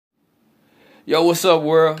Yo, what's up,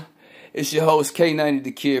 world? It's your host, K90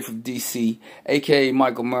 the Kid from DC, aka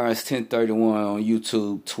Michael Myers 1031 on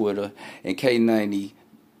YouTube, Twitter, and K90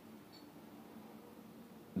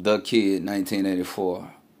 the Kid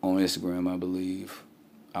 1984 on Instagram, I believe.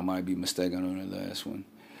 I might be mistaken on the last one.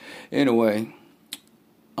 Anyway,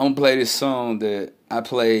 I'm gonna play this song that I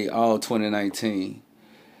played all 2019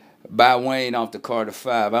 by Wayne off the Carter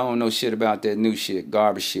 5. I don't know shit about that new shit,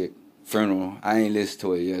 garbage shit. Funeral. I ain't listened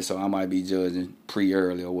to it yet, so I might be judging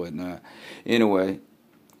pre-early or whatnot. Anyway,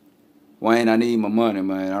 Wayne, I need my money,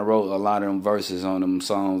 man. I wrote a lot of them verses on them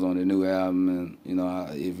songs on the new album, and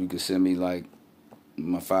if you could send me like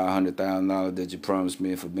my $500,000 that you promised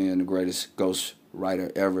me for being the greatest ghost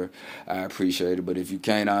writer ever, I appreciate it. But if you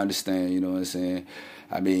can't, I understand. You know what I'm saying?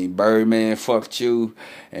 I mean, Birdman fucked you,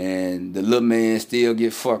 and the little man still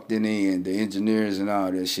get fucked in the end, the engineers and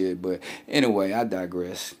all that shit. But anyway, I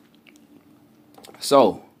digress.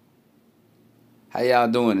 So, how y'all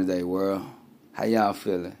doing today, world? How y'all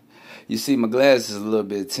feeling? You see, my glasses is a little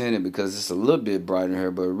bit tinted because it's a little bit bright in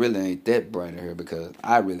here, but it really ain't that bright in here because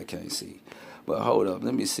I really can't see. But hold up,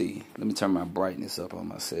 let me see. Let me turn my brightness up on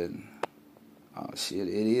my setting. Oh, shit,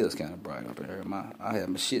 it is kind of bright up in here. I have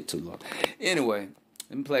my shit too low. Anyway,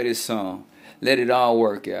 let me play this song. Let It All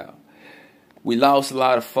Work Out. We lost a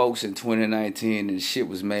lot of folks in 2019, and the shit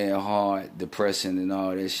was mad hard, depressing, and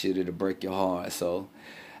all that shit. It'll break your heart. So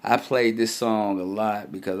I played this song a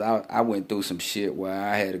lot because I went through some shit where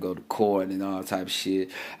I had to go to court and all type of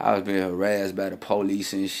shit. I was being harassed by the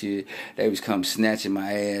police and shit. They was come snatching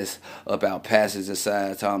my ass up out passenger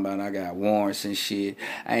side, talking about I got warrants and shit.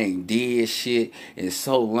 I ain't did shit in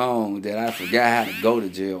so long that I forgot how to go to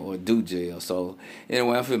jail or do jail. So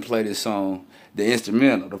anyway, I'm finna play this song.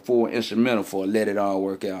 The full instrumental for Let It All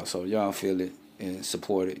Work Out. So y'all feel it and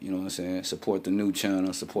support it, you know what I'm saying? Support the new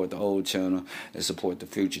channel, support the old channel, and support the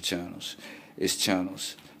future channels. It's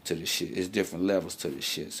channels to this shit. It's different levels to this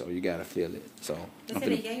shit, so you gotta feel it. So Is it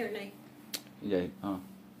a yay or nay? Yay, huh?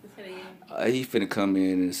 Is it a yay? He finna come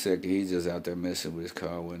in a second. He's just out there messing with his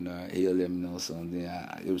car and whatnot. He'll let me know something.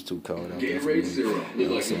 It was too cold out there for me. You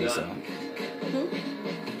know what I'm saying? So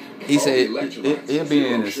he said he'll be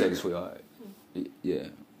in a second, sweetheart. Yeah,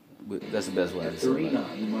 but that's the best way to say it.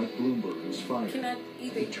 39, Mike Bloomberg was fired.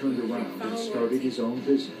 He turned around and started his own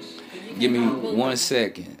business. Give me 1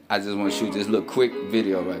 second. I just want to shoot this little quick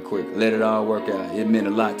video right quick. Let it all work out. It meant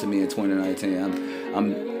a lot to me in 2019.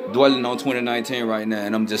 I'm dwelling on 2019 right now,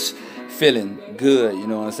 and I'm just feeling good, you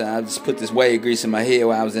know what I'm saying? I just put this wave grease in my head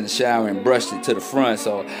while I was in the shower and brushed it to the front,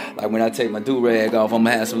 so like when I take my do-rag off, I'm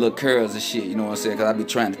gonna have some little curls and shit, you know what I'm saying? Because I be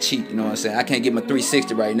trying to cheat, you know what I'm saying? I can't get my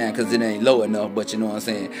 360 right now because it ain't low enough, but you know what I'm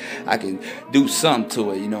saying? I can do something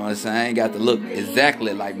to it, you know what I'm saying? I ain't got to look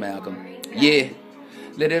exactly like Malcolm. Yeah,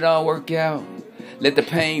 let it all work out. Let the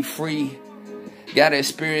pain free. Gotta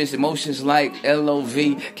experience emotions like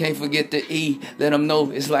L-O-V. Can't forget the E. Let them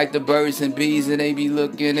know it's like the birds and bees, and they be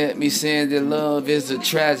looking at me saying that love is a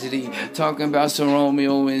tragedy. Talking about some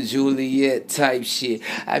Romeo and Juliet type shit.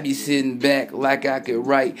 I be sitting back like I could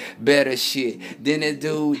write better shit than that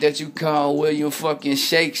dude that you call William fucking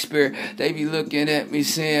Shakespeare. They be looking at me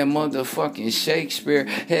saying motherfucking Shakespeare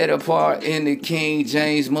had a part in the King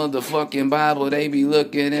James motherfucking Bible. They be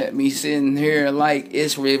looking at me sitting here like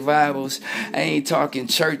it's revivals. I ain't talking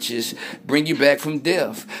churches, bring you back from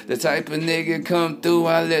death. The type of nigga come through,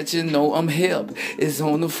 I let you know I'm help. It's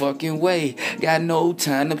on the fucking way. Got no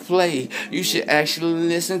time to play. You should actually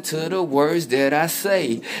listen to the words that I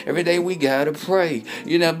say. Every day we gotta pray.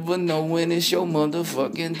 You never know when it's your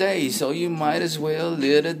motherfucking day, so you might as well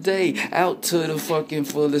live the day out to the fucking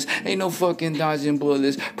fullest. Ain't no fucking dodging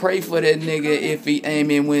bullets. Pray for that nigga if he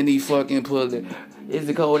aiming when he fucking pull it. Is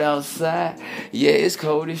it cold outside? Yeah, it's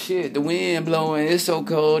cold as shit. The wind blowing, it's so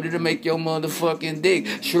cold it'll make your motherfucking dick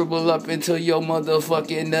shrivel up into your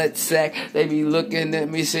motherfucking nutsack. They be looking at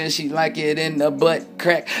me saying she like it in the butt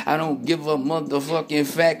crack. I don't give a motherfucking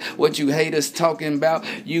fact what you haters talking about.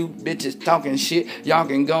 You bitches talking shit. Y'all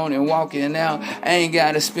can go on and walking out. I ain't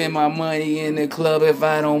gotta spend my money in the club if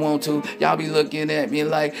I don't want to. Y'all be looking at me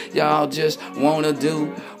like y'all just wanna do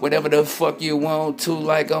whatever the fuck you want to,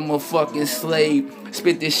 like I'm a fucking slave.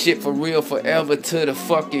 Spit this shit for real forever to the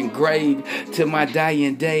fucking grave, to my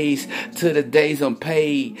dying days, to the days I'm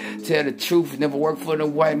paid. Tell the truth, never work for the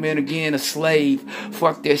white man again, a slave.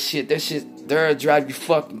 Fuck that shit They'll drive you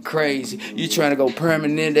fucking crazy. You trying to go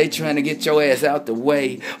permanent, they trying to get your ass out the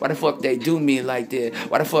way. Why the fuck they do me like that?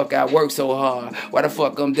 Why the fuck I work so hard? Why the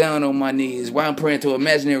fuck I'm down on my knees? Why I'm praying to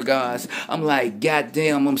imaginary gods? I'm like,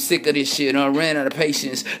 goddamn, I'm sick of this shit. I ran out of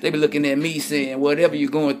patience. They be looking at me saying, whatever you're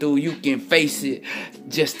going through, you can face it.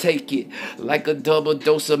 Just take it like a double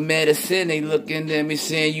dose of medicine. They looking at me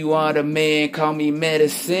saying, you are the man, call me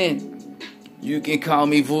medicine. You can call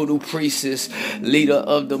me voodoo priestess, leader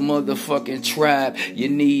of the motherfucking tribe. You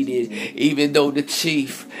need it, even though the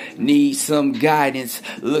chief needs some guidance.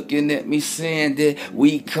 Looking at me saying that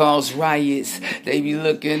we cause riots. They be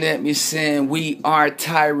looking at me saying we are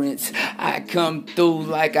tyrants. I come through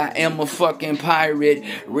like I am a fucking pirate,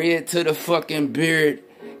 red to the fucking beard.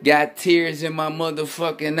 Got tears in my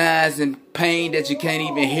motherfucking eyes and pain that you can't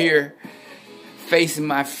even hear. Facing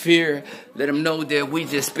my fear, let them know that we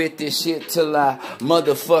just spit this shit till I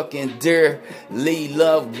motherfucking dearly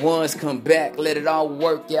loved ones come back. Let it all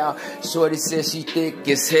work out. Shorty says she thick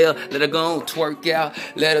as hell. Let her go on twerk out.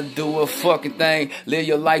 Let her do a fucking thing. Live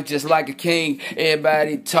your life just like a king.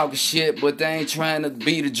 Everybody talking shit, but they ain't trying to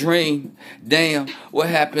be the dream. Damn, what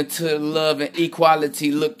happened to love and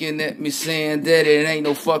equality? Looking at me saying that it ain't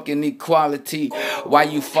no fucking equality. Why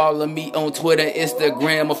you follow me on Twitter,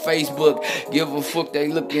 Instagram, or Facebook? Give a fuck, they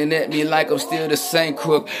looking at me like I'm still the same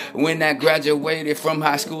crook. When I graduated from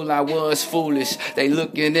high school, I was foolish. They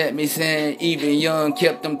looking at me saying even young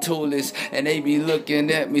kept them toolers. And they be looking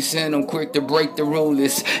at me saying I'm quick to break the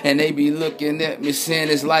rulers. And they be looking at me saying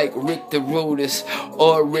it's like Rick the Rulers,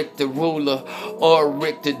 or Rick the Ruler, or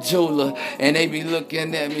Rick the Jeweler. And they be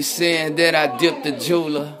looking at me saying that I dipped the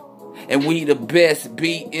jeweler. And we the best,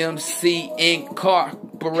 BMC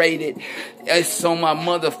Incorporated. It's on my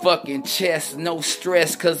motherfucking chest. No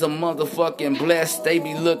stress, cause I'm motherfucking blessed. They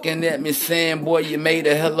be looking at me saying, boy, you made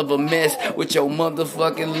a hell of a mess with your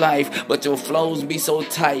motherfucking life. But your flows be so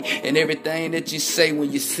tight. And everything that you say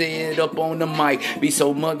when you say it up on the mic be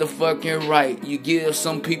so motherfucking right. You give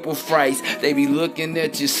some people frights. They be looking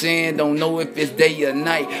at you saying, don't know if it's day or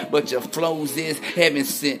night, but your flows is heaven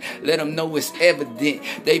sent. Let them know it's evident.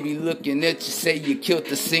 They be looking at you, say you killed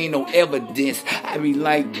the scene, no evidence. I be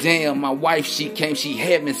like, damn, my wife, she came, she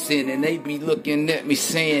heaven sent. And they be looking at me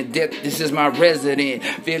saying that this is my resident,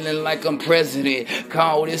 feeling like I'm president.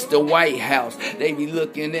 Call this the White House. They be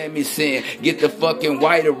looking at me saying, get the fucking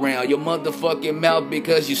white around your motherfucking mouth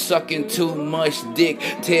because you sucking too much dick.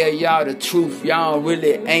 Tell y'all the truth, y'all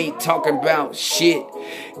really ain't talking about shit.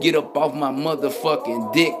 Get up off my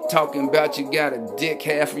motherfucking dick. Talking about you got a dick.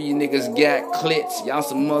 Half of you niggas got clits. Y'all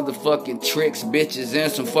some motherfucking tricks, bitches,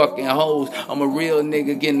 and some fucking hoes. I'm a real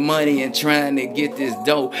nigga getting money and trying to get this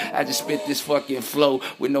dough. I just spit this fucking flow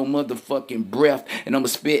with no motherfucking breath. And I'ma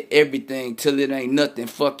spit everything till it ain't nothing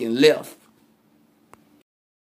fucking left.